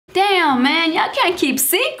Damn, man, y'all can't keep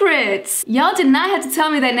secrets. Y'all did not have to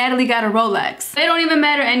tell me that Natalie got a Rolex. They don't even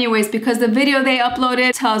matter anyways because the video they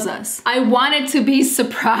uploaded tells us. I wanted to be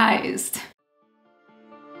surprised.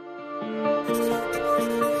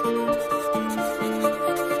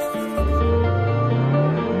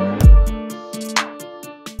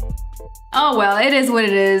 Oh well, it is what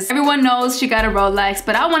it is. Everyone knows she got a Rolex,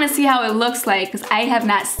 but I want to see how it looks like because I have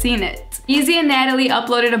not seen it. EZEE and Natalie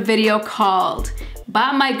uploaded a video called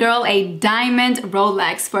 "Bought My Girl a Diamond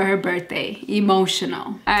Rolex for Her Birthday."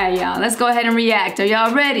 Emotional. Alright y'all, let's go ahead and react. Are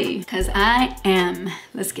y'all ready? Because I am.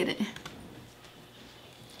 Let's get it.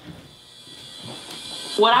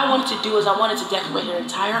 What I wanted to do is I wanted to decorate her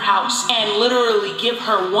entire house and literally give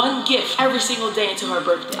her one gift every single day until her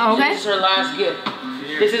birthday. Okay. This is her last gift.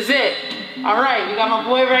 This is it. All right, we got my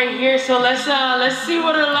boy right here. So let's see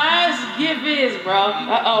what her last gift is, bro.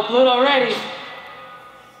 Uh-oh, Pluto ready.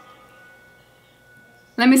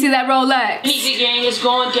 Let me see that Rolex. EZEE gang is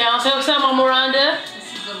going down. Say what's up, Mama Rhonda.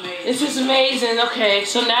 This is amazing. Okay,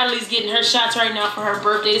 so Natalie's getting her shots right now for her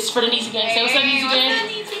birthday. This is for the EZEE gang. Say what's up, EZEE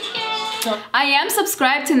gang. I am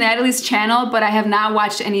subscribed to Natalie's channel, but I have not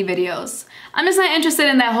watched any videos. I'm just not interested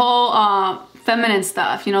in that whole feminine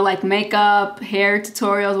stuff, you know, like makeup, hair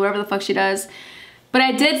tutorials, whatever the fuck she does. But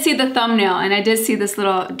I did see the thumbnail and I did see this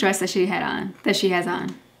little dress that she has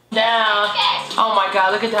on. Down. Oh my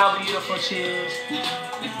God, look at how beautiful she is.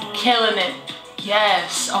 Killing it.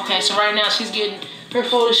 Yes. Okay, so right now she's getting her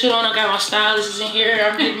photo shoot on. I got my stylist in here.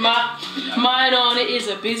 I'm getting mine on. It is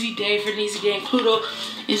a busy day for the EZEE gang. Pluto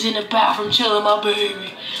is in the bathroom chilling my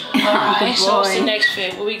baby. Alright, so what's the next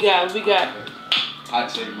fit? What we got? What we got? I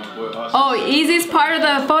take my boy Austin. Oh, EZEE's part of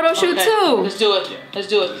the photo shoot too. Let's do it. Let's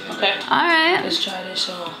do it. Okay. Alright. Let's try this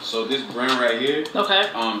on. So this brand right here,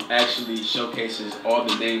 actually showcases all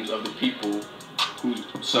the names of the people who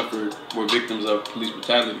were victims of police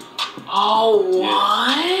brutality. Oh,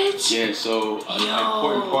 what? Yeah, so an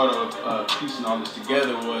important part of piecing all this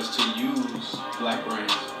together was to use black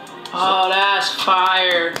brands. Oh, that's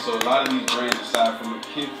fire. So a lot of these brands, aside from the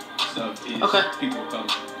kid stuff, is people of color.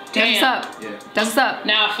 Damn. That's what's up. Yeah. That's what's up.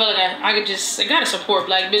 Now I feel like I gotta support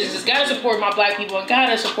black businesses, gotta support my black people, and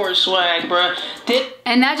gotta support swag, bruh.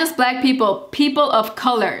 And not just black people, people of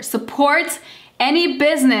color. Support any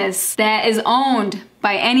business that is owned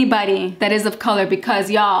by anybody that is of color because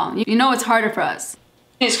y'all, you know it's harder for us.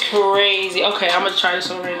 It's crazy. Okay, I'm gonna try this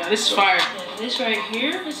on right now. This is fire. Yeah, this right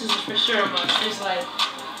here, this is for sure a must. It's like,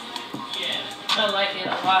 yeah, I like it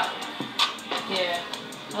a lot. Yeah.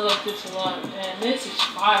 I like this a lot, man. This is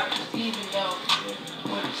fire, even though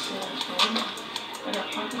what it says, right? I got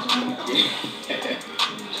pockets on it.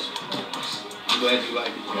 I'm glad you like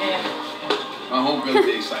it. Yeah. My homegirl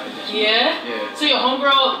be excited. Yeah? Yeah. So your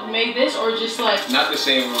homegirl made this or just like? Not the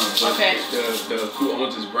same one. But okay. The who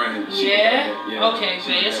owns this brand. Yeah? Yeah. Okay,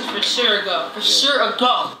 man. This is for sure a go. For sure a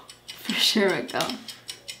go. For sure a go.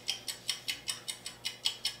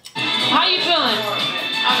 How you feeling?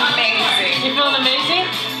 I'm amazing. You feeling amazing?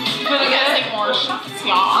 You feeling good? Take more shots,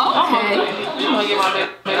 y'all. Okay. I'm gonna get my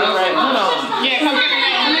baby right. Hold on. Yeah, come get me.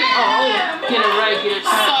 Oh, get it right, get it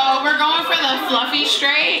tight. So we're going for the fluffy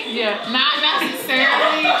straight. Yeah. Not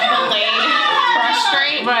necessarily the laid brush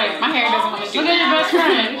straight. Right. My hair doesn't want to do that. Look at your best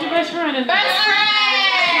friend. Who's your best friend? Best friend!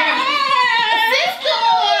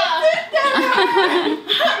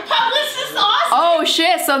 Publicist Austin! Oh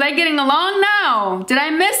shit, so they're getting along now. Did I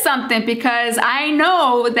miss something? Because I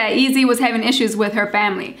know that EZEE was having issues with her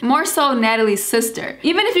family. More so Natalie's sister.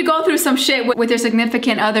 Even if you go through some shit with your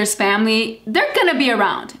significant other's family, they're gonna be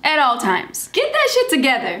around at all times. Get that shit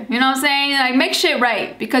together, you know what I'm saying? Like make shit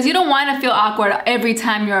right, because you don't wanna feel awkward every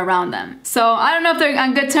time you're around them. So I don't know if they're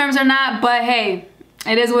on good terms or not, but hey,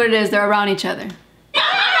 it is what it is, they're around each other.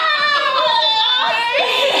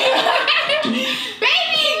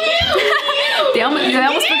 They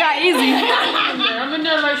almost forgot EZEE. I'm in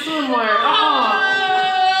there like somewhere.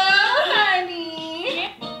 Honey.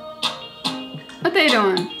 What they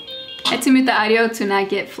doing? Had to mute the audio to not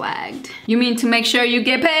get flagged. You mean to make sure you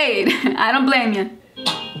get paid? I don't blame you.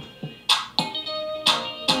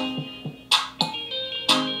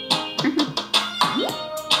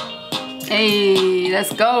 Hey,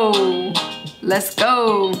 let's go. Let's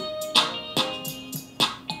go.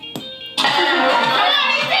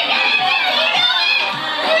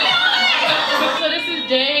 This is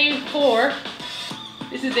day 4.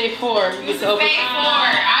 This is day 4. I've been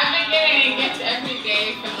getting a gift every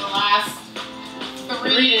day for the last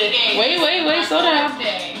 3 days. Wait, slow down.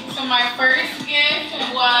 Day. So my first gift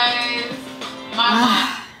was my mom.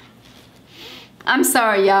 I'm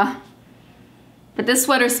sorry, y'all. But this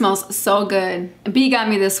sweater smells so good. B got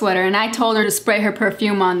me this sweater and I told her to spray her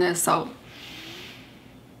perfume on this, so.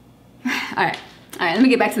 Alright, let me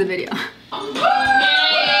get back to the video. Yay!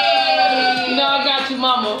 You know I got you,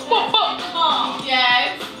 mama.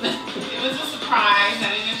 Yes. It was a surprise.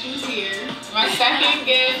 I didn't know she was here. My second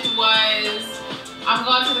gift was I'm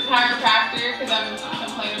going to the chiropractor because I'm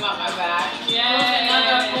complaining about my back.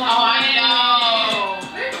 Yeah. Oh, I know.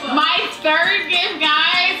 My third gift,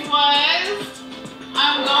 guys, was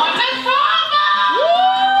I'm going to Cabo.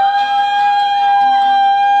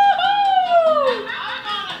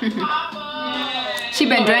 She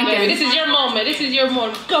been drinking. This is your moment. This is your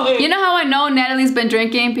moment. Go ahead. You know how I know Natalie's been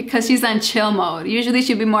drinking? Because she's on chill mode. Usually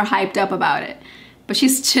she'd be more hyped up about it. But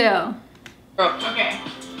she's chill. Okay.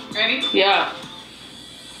 Ready? Yeah.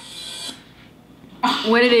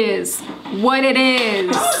 What it is. What it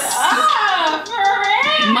is.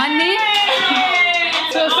 Money?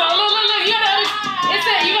 So look,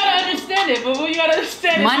 you gotta understand it, but you gotta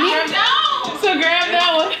understand Money? it. So grab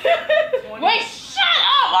that one. Wait, shut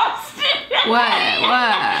up, Austin. What? I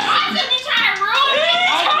should be trying to ruin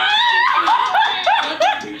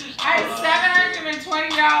it. I have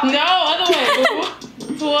 $720. No, other way.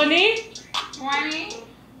 20? 20?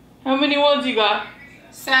 How many ones you got?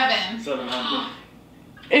 7. 700.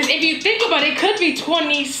 If you think about it, it could be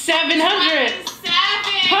 2,700.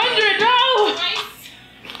 100, no.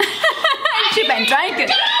 She been drinking.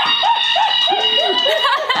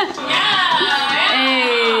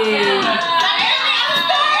 Hey.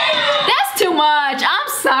 That's too much. I'm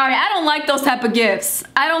sorry. I don't like those type of gifts.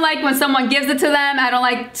 I don't like when someone gives it to them.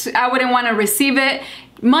 I wouldn't want to receive it.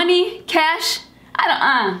 Money, cash.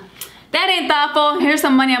 That ain't thoughtful. Here's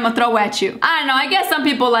some money I'm gonna throw at you. I don't know. I guess some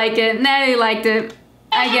people like it. Natalie liked it.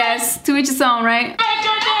 I guess. To each his own, right? Make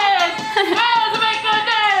her dance. Bands to make her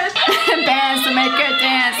dance. Bands to make her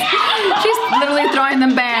dance. She's literally throwing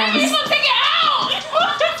them bands. Take it out.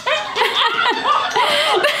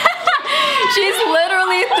 She's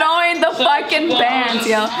literally throwing the fucking bands,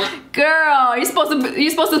 yo. Girl, you're supposed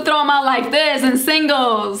to throw them out like this in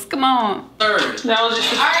singles. Come on. Third. That was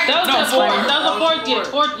just that was a fourth gift.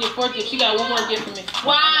 Fourth gift. She got one more gift for me.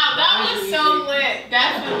 Wow, that was so lit.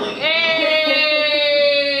 Definitely. Hey.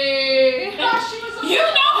 You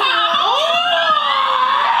know how.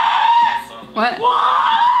 What?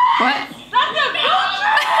 What?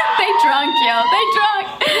 They drunk, yo. They drunk.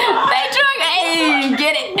 They drunk. Hey,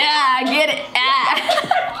 get it. Get it.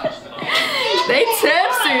 They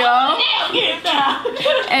tipsy, yo.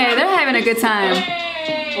 Hey, they're having a good time.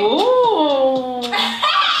 Ooh.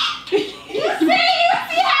 You see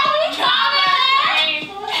how we coming?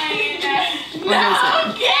 What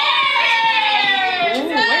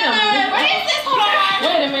is it?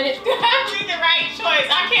 Wait a minute. Definitely the right choice.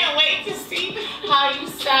 I can't wait to see how you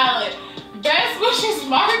style it. Best wishes,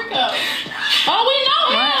 Marco. Oh, we know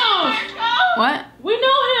him. What? We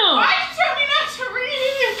know him. Why did you tell me not to read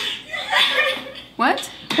it? What?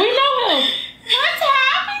 We know him. What's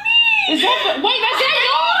happening? Is that? Wait, that's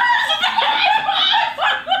yours.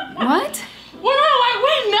 What? We were like,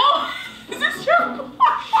 we know. Is this your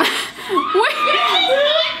Wait.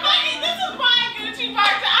 This is my Gucci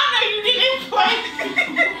box. I know you didn't play.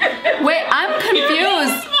 Wait, I'm This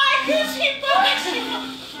confused. is my Gucci box.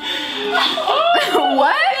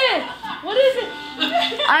 What? What is it?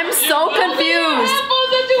 I'm so confused. Headphones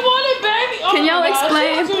that you wanted, baby. Oh Can y'all my gosh,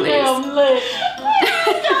 explain, it's too please? damn lit.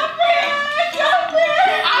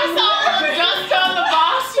 I saw just on the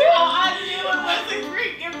box. I knew it was a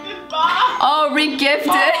re-gifted box. Oh,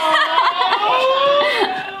 re-gifted.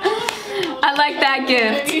 I like that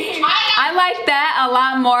gift. I like that a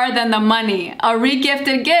lot more than the money. A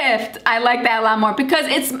re-gifted gift, I like that a lot more because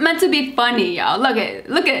it's meant to be funny, y'all. Look at,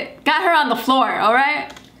 got her on the floor, all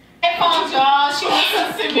right? Headphones, y'all. She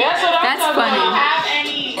listens to me. That's I funny. don't have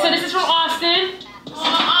any. So this is from Austin.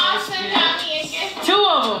 Austin got me a gift. 2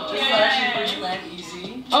 of them. This is actually for you and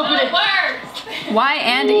EZEE. Open it. Words. Why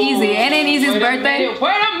and EZEE? It ain't EZEE's birthday. Wait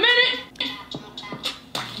a minute.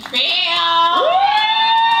 Bam.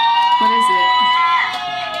 What is it?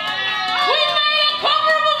 We made a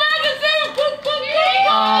cover of a magazine.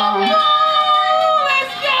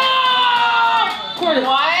 Let's go. Cordy.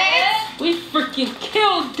 What? We freaking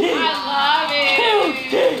killed it. I love it. Killed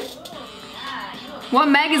it. What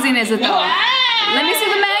magazine is it though? Let me see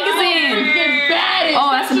the magazine. Freaking baddest.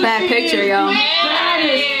 Oh, that's a bad picture, yo.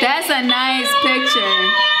 Baddest. That's a nice picture.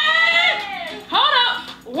 Hold up.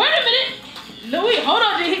 Wait a minute. Louis, hold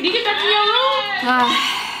on. Did you get back to your room?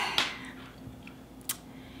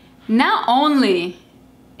 Not only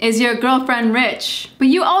Is your girlfriend rich? But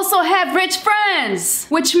you also have rich friends,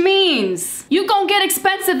 which means you gonna get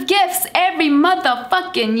expensive gifts every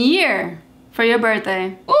motherfucking year for your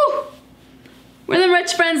birthday. Ooh! Where the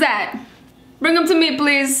rich friends at? Bring them to me,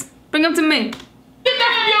 please. Bring them to me. Get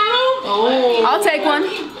that from your room. Oh. I'll take one.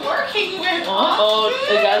 Keep working with. Uh-oh,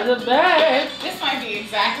 they got the bag. This might be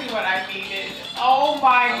exactly what I needed. Oh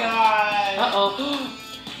my god. Uh-oh.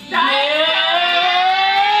 Yeah.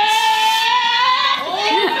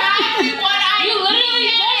 Exactly what I You literally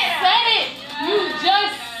needed. just said it. You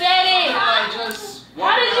just said it.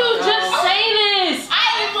 How did you just say this?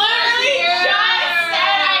 I literally just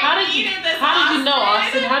said I needed this. How did you know,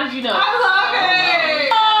 Austin? How did you know? I love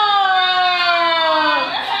it.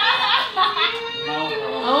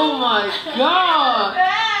 Oh my god.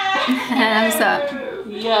 What's up?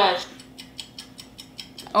 Yes.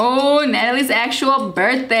 Oh, Natalie's actual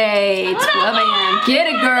birthday. 12 a.m. Get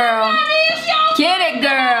it, girl. Get it,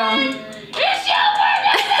 girl. It's your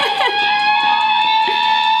birthday.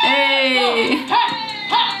 Hey.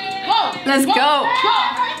 Let's go.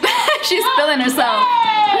 She's feeling herself.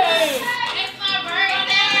 It's my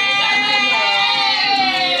birthday.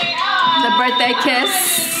 The birthday kiss.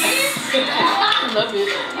 I love it.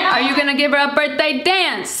 Are you gonna give her a birthday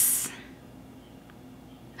dance?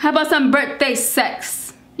 How about some birthday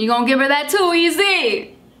sex? You gonna give her that too,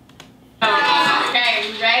 EZEE?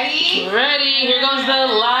 Okay, ready? Ready. Here goes the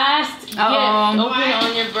last gift. Open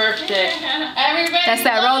on your birthday. Everybody. That's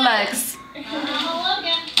that Rolex.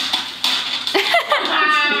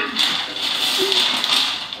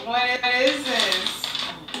 What is this?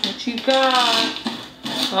 What you got?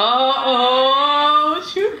 Uh-oh.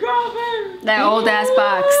 What you got, baby? That old ass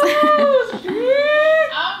box.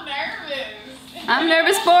 I'm nervous. I'm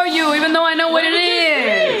nervous for you, even though I know what it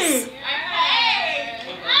is.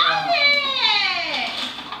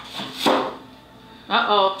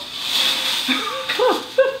 Uh-oh.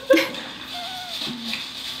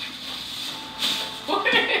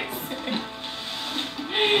 What is it?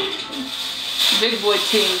 Big boy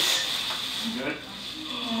teens. You good?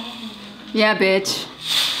 Yeah, bitch.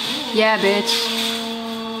 Yeah, bitch.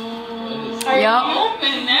 Yup.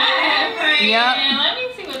 Open that. Yup. Let me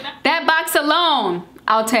see what that. That box alone,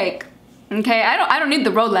 I'll take. Okay, I don't need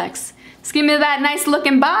the Rolex. Just give me that nice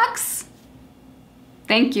looking box.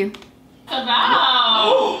 Thank you.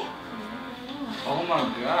 About. Oh my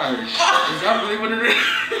gosh. Is that really what it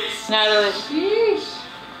is? Natalie.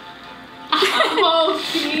 Oh,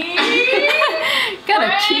 see? Got a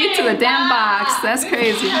key to the damn box. That's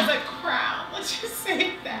crazy. It has a crown. Let's just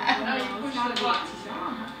say that.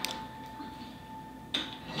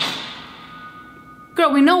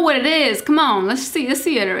 Girl, we know what it is. Come on, let's see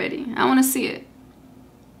it already. I want to see it.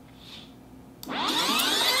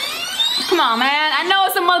 Come on, man. I know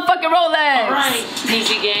it's a motherfucking Rolex. Alright,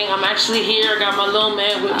 EZEE gang, I'm actually here. I got my little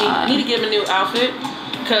man with me. I need to give him a new outfit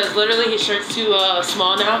because literally his shirt's too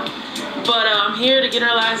small now. But I'm here to get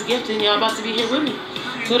our last gift and y'all about to be here with me.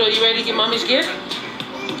 Pluto, you ready to get mommy's gift?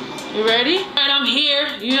 You ready? And I'm here.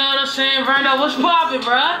 You know what I'm saying? Verno, what's poppin',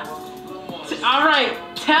 bruh? Alright,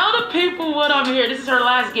 tell the people what I'm here. This is her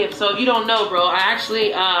last gift. So if you don't know, bro, I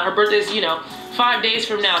actually, her birthday's, 5 days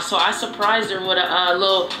from now. So I surprised her with a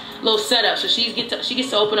little setup. So she gets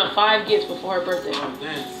to open up 5 gifts before her birthday.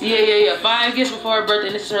 Yeah. 5 gifts before her birthday.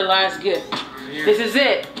 And this is her last gift. This is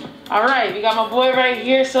it. All right, we got my boy right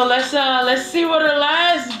here. So let's see what her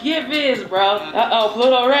last gift is, bro. Uh-oh,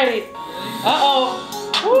 Pluto ready. Uh-oh.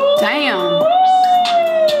 Woo. Damn.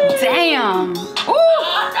 Damn. Ooh.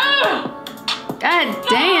 God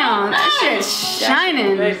damn. That shit's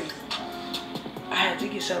shining. Baby. I had to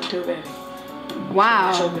get something too, baby.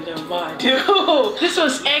 Wow. Never mind. Dude, this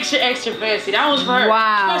was extra fancy. That was for her.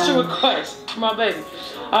 Wow. Special request for my baby.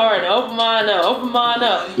 All right, now open mine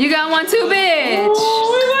up. You got one too, bitch.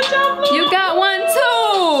 Ooh, You got one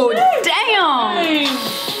too. Damn.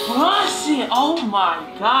 Bussin'. Oh my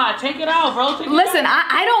God. Take it out, bro. Listen,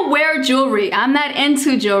 I don't wear jewelry. I'm not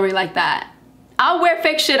into jewelry like that. I'll wear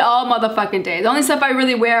fake shit all motherfucking day. The only stuff I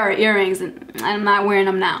really wear are earrings, and I'm not wearing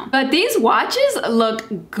them now. But these watches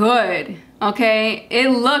look good, okay? It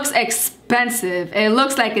looks expensive. It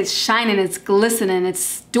looks like it's shining, it's glistening,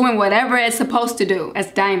 it's doing whatever it's supposed to do. It's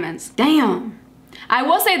diamonds. Damn. I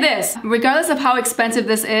will say this, regardless of how expensive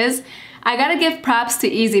this is, I gotta give props to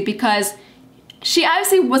EZEE because she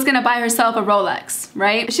obviously was gonna buy herself a Rolex,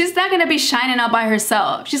 right? She's not gonna be shining all by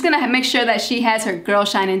herself. She's gonna make sure that she has her girl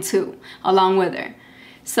shining too, along with her.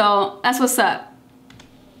 So that's what's up.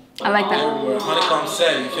 I like that. Honeycomb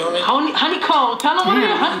set, you feel me? Honeycomb. Tell them what it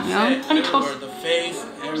is. Honeycomb. The face,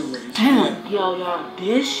 everywhere. Damn. Yo,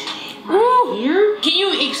 this right here. Can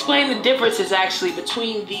you explain the differences actually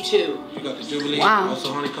between the two. You got the Jubilee, Wow.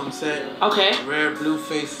 also honeycomb set. Okay. Rare blue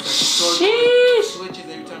face. Sheesh. Switches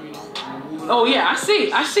every time you know. Move it Oh up. yeah, I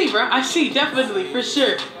see, bro. I see, definitely, for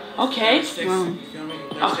sure. Okay. 36, Wow. you feel me?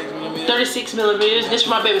 36 millimeters. 36 millimeters. This for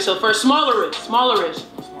my baby. So for smaller wrist,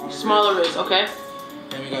 smaller wrist. Okay.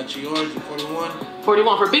 Then we got yours, 41.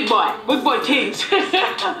 41 for big boy tings.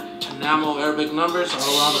 Enamel Arabic numbers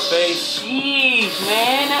all around the face. Jeez,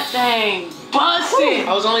 man, that thing busted.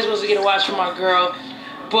 I was only supposed to get a watch for my girl,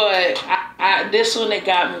 but this one that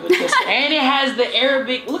got me with this one. And it has the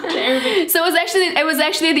Arabic. Look at the Arabic. So it was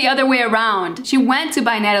actually the other way around. She went to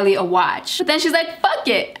buy Natalie a watch, but then she's like, fuck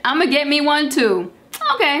it, I'ma get me one too.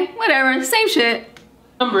 Okay, whatever, same shit.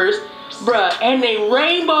 Numbers, bruh, and they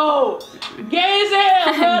rainbow. Gay as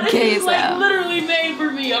hell, bro. This Gay is as like hell. literally made for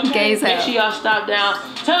me. Okay, Gay as make hell. sure y'all stop down.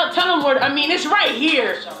 Tell them where. I mean, it's right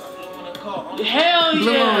here. Hell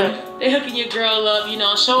Blue yeah. moon. They hooking your girl up, you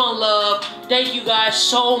know, showing love. Thank you guys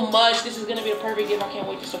so much. This is gonna be the perfect gift. I can't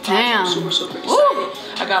wait to surprise you. Damn. I'm super, super excited. Ooh.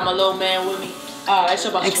 I got my little man with me. It's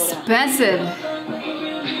about to slow down. Expensive.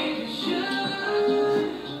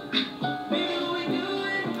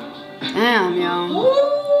 Damn, yo.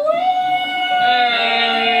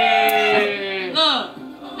 Hey. Look,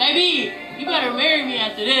 baby, you better marry me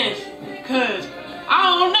after this, cause I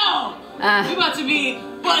don't know. We about to be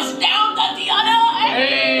bust down, Tatiana.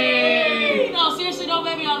 Hey. No, seriously though,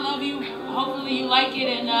 baby, I love you. Hopefully you like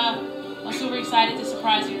it, and I'm super excited to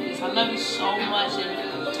surprise you with this. I love you so much,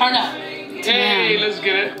 and turn up. Hey, let's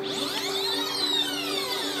get it.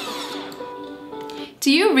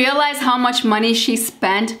 Do you realize how much money she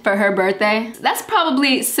spent for her birthday? That's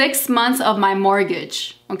probably 6 months of my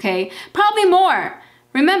mortgage, okay? Probably more.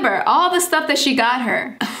 Remember, all the stuff that she got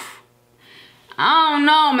her. I don't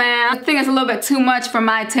know, man. I think it's a little bit too much for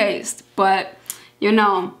my taste, but you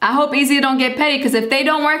know, I hope EZEE don't get petty, because if they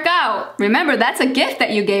don't work out, remember, that's a gift that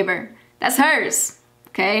you gave her. That's hers,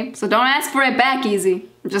 okay? So don't ask for it back, EZEE.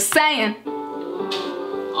 I'm just saying.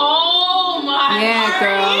 Oh my. Yeah,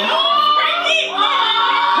 girl.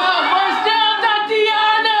 Bust down,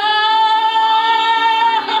 Tatiana!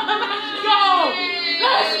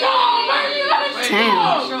 Let's go, baby, let's go! Damn.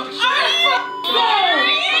 Let's go!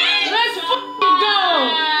 Let's fucking go!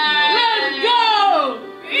 Let's go!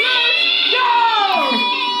 Let's go!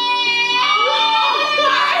 Oh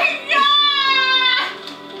my God!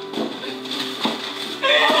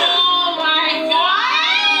 Oh my God!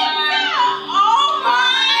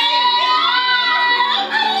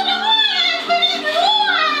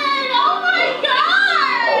 Oh my God!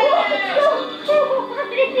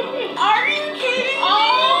 Are you kidding me?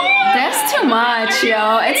 That's too much,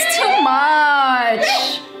 yo. It's too much.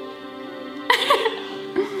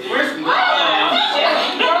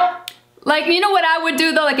 Like, you know what I would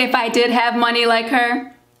do though? Like, if I did have money like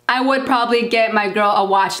her, I would probably get my girl a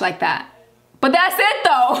watch like that. But that's it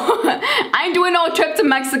though. I ain't doing no trip to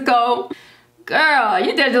Mexico. Girl,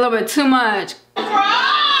 you did a little bit too much.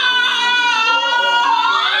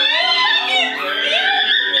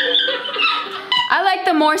 I like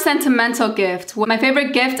the more sentimental gift. My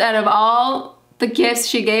favorite gift out of all the gifts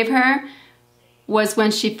she gave her was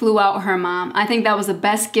when she flew out her mom. I think that was the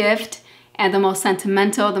best gift and the most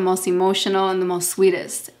sentimental, the most emotional, and the most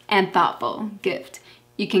sweetest and thoughtful gift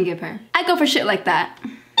you can give her. I go for shit like that.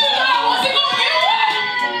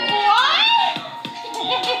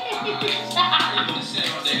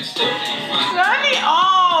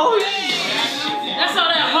 That's all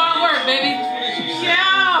that hard work, baby.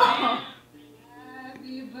 Yeah.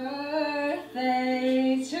 Happy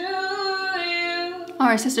birthday to you. Oh,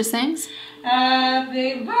 our sister sings?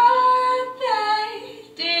 Happy birthday,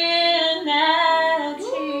 dear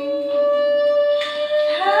Natty.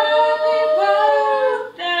 Happy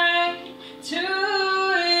birthday to you.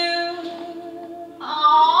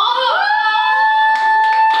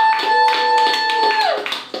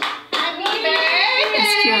 Happy birthday.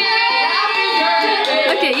 It's cute.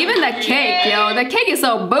 Look at even the cake, yo. The cake is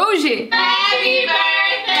so bougie. Happy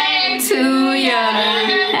birthday To ya.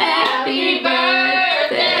 Happy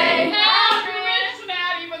birthday. Happy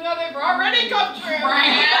Natty, even though they've already come true.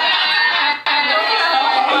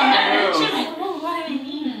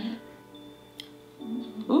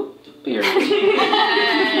 Ooh, beer.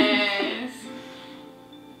 Yes.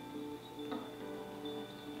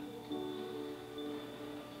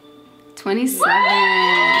 27.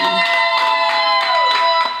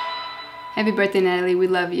 Happy birthday, Natalie. We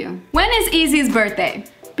love you. When is EZEE's birthday?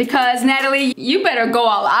 Because Natalie, you better go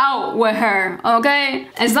all out with her, okay?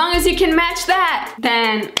 As long as you can match that,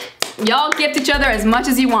 then y'all gift each other as much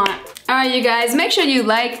as you want. Alright you guys, make sure you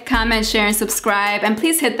like, comment, share, and subscribe, and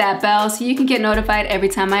please hit that bell so you can get notified every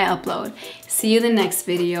time I upload. See you in the next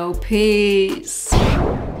video. Peace.